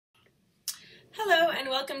Hello and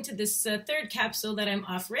welcome to this third capsule that I'm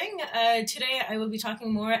offering. Today I will be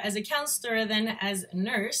talking more as a counselor than as a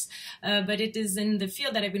nurse, but it is in the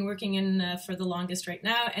field that I've been working in for the longest right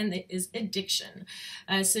now, and it is addiction.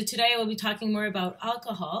 So today I will be talking more about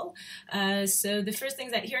alcohol. So the first thing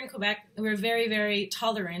is that here in Quebec we're very, very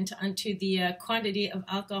tolerant onto the quantity of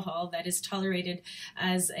alcohol that is tolerated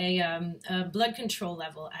as a blood control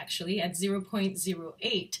level, actually at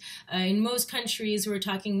 0.08. In most countries we're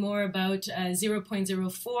talking more about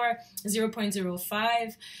 0.04,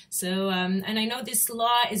 0.05. So, and I know this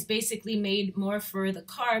law is basically made more for the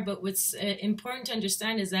car, but what's important to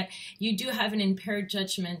understand is that you do have an impaired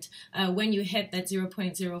judgment when you hit that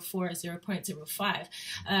 0.04,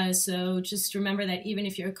 0.05. So just remember that even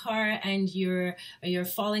if you're a car and you're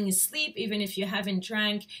falling asleep, even if you haven't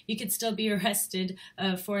drank, you could still be arrested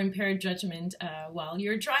for impaired judgment while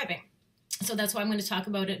you're driving. So that's why I'm going to talk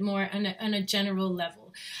about it more on a general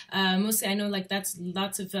level. Mostly I know that's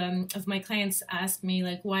lots of my clients ask me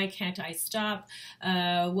why can't I stop?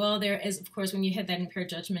 Well, there is, of course, when you hit that impaired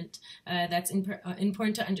judgment, that's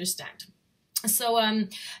important to understand. So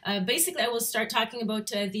basically I will start talking about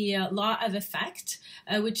the law of effect,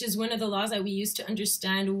 which is one of the laws that we use to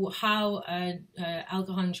understand how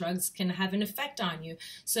alcohol and drugs can have an effect on you.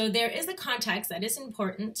 So there is the context that is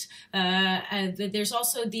important. There's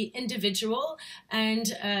also the individual, and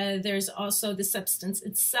there's also the substance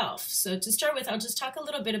itself. So to start with, I'll just talk a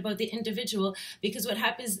little bit about the individual, because what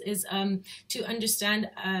happens is to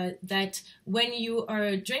understand that when you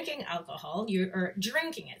are drinking alcohol, you're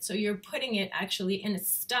drinking it. So you're putting it actually in a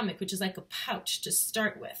stomach, which is like a pouch to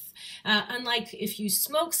start with. Unlike if you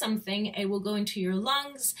smoke something, it will go into your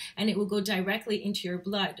lungs and it will go directly into your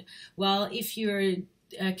blood. Well, if you're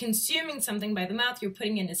consuming something by the mouth, you're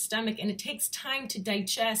putting it in a stomach, and it takes time to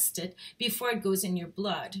digest it before it goes in your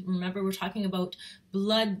blood. Remember, we're talking about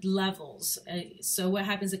blood levels. So what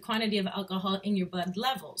happens, the quantity of alcohol in your blood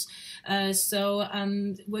levels. So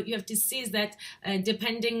what you have to see is that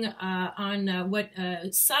depending on what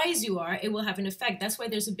size you are, it will have an effect. That's why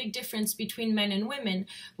there's a big difference between men and women.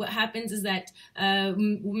 What happens is that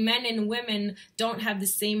men and women don't have the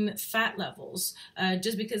same fat levels.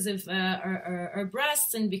 Just because of our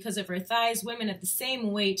breasts and because of our thighs, women at the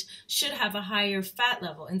same weight should have a higher fat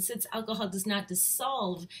level. And since alcohol does not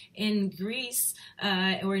dissolve in grease,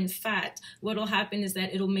 or in fat, what will happen is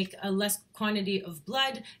that it'll make a less quantity of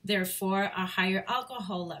blood, therefore a higher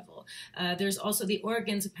alcohol level. There's also the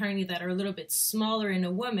organs apparently that are a little bit smaller in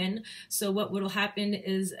a woman, so what will happen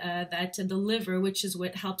is that the liver, which is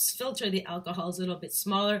what helps filter the alcohol, is a little bit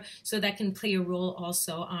smaller, so that can play a role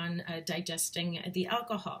also on digesting the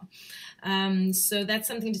alcohol. So that's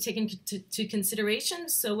something to take into consideration.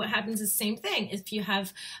 So what happens is the same thing. If you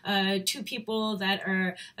have two people that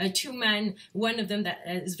are two men, one of them that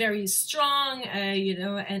is very strong,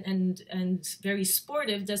 and very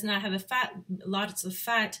sportive, does not have lots of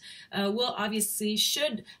fat, will obviously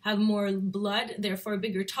should have more blood, therefore a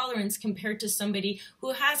bigger tolerance compared to somebody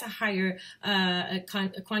who has a higher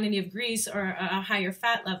quantity of grease or a higher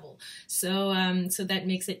fat level. So so that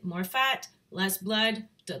makes it more fat, less blood.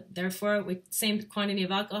 Therefore, with same quantity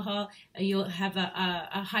of alcohol, you'll have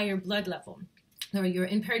a higher blood level, or your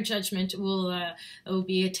impaired judgment will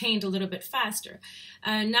be attained a little bit faster.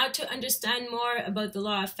 Now, to understand more about the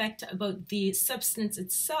law of effect, about the substance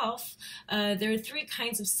itself, there are three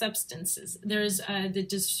kinds of substances. There's the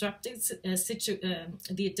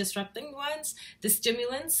disrupting ones, the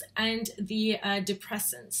stimulants, and the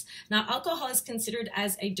depressants. Now, alcohol is considered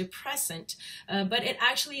as a depressant, but it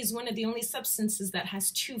actually is one of the only substances that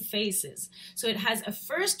has two phases. So it has a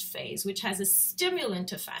first phase, which has a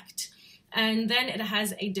stimulant effect, and then it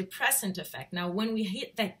has a depressant effect. Now, when we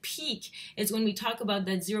hit that peak is when we talk about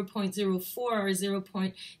that 0.04 or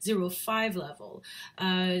 0.05 level.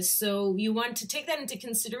 So you want to take that into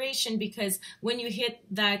consideration, because when you hit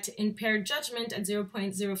that impaired judgment at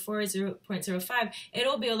 0.04, 0.05,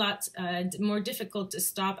 it'll be a lot more difficult to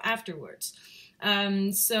stop afterwards.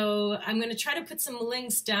 So I'm going to try to put some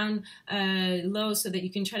links down low so that you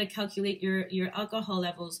can try to calculate your alcohol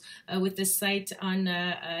levels with this site on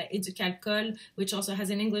Éduc Alcool, which also has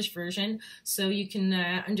an English version, so you can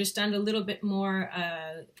understand a little bit more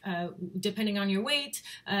depending on your weight,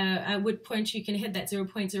 at what point you can hit that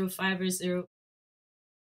 0.05 or 0.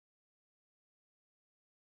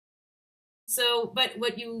 So, but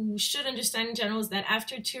what you should understand in general is that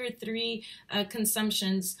after 2 or 3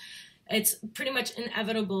 consumptions, it's pretty much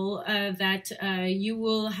inevitable that you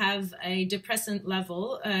will have a depressant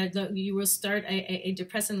level. You will start a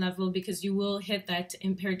depressant level because you will hit that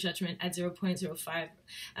impaired judgment at 0.05.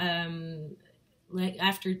 like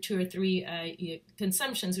after 2 or 3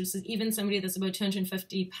 consumptions, which is even somebody that's about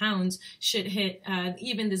 250 pounds should hit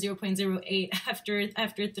even the 0.08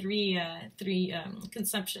 after three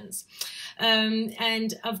consumptions.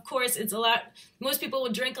 And of course, it's a lot. Most people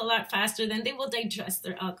will drink a lot faster than they will digest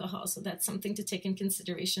their alcohol, so that's something to take in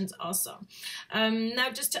consideration also. Now,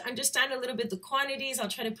 just to understand a little bit the quantities, I'll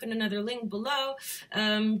try to put another link below,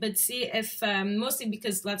 but see if, mostly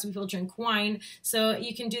because lots of people drink wine, so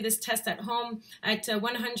you can do this test at home. At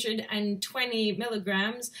 120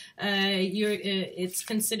 milligrams, it's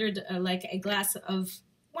considered like a glass of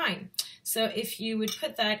wine. So if you would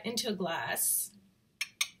put that into a glass,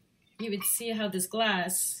 you would see how this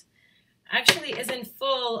glass actually isn't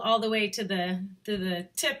full all the way to the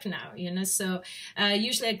tip now, you know. So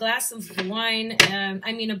usually a glass of wine,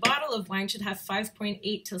 a bottle of wine should have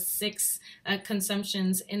 5.8 to 6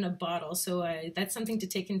 consumptions in a bottle. So that's something to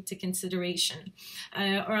take into consideration.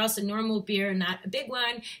 Or else a normal beer, not a big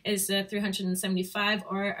one, is 375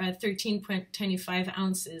 or 13.25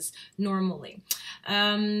 ounces normally.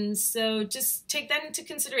 So just take that into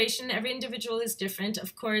consideration. Every individual is different.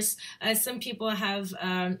 Of course, some people have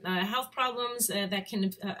health problems that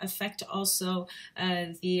can affect also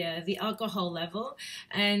the alcohol level,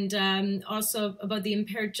 and also about the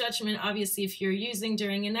impaired judgment. Obviously, if you're using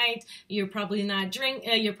during a night, you're probably not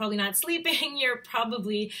you're probably not sleeping, you're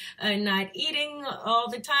probably not eating all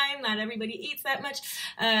the time. Not everybody eats that much,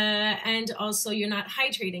 and also you're not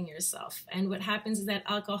hydrating yourself. And what happens is that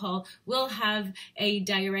alcohol will have a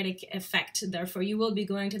diuretic effect. Therefore, you will be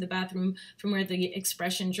going to the bathroom, from where the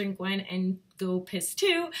expression "drink wine and go piss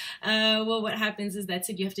too." Well, what happens is that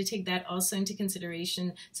you have to take that also into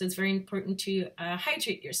consideration. So it's very important to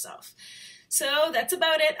hydrate yourself. So that's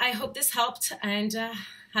about it. I hope this helped, and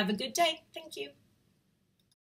have a good day. Thank you.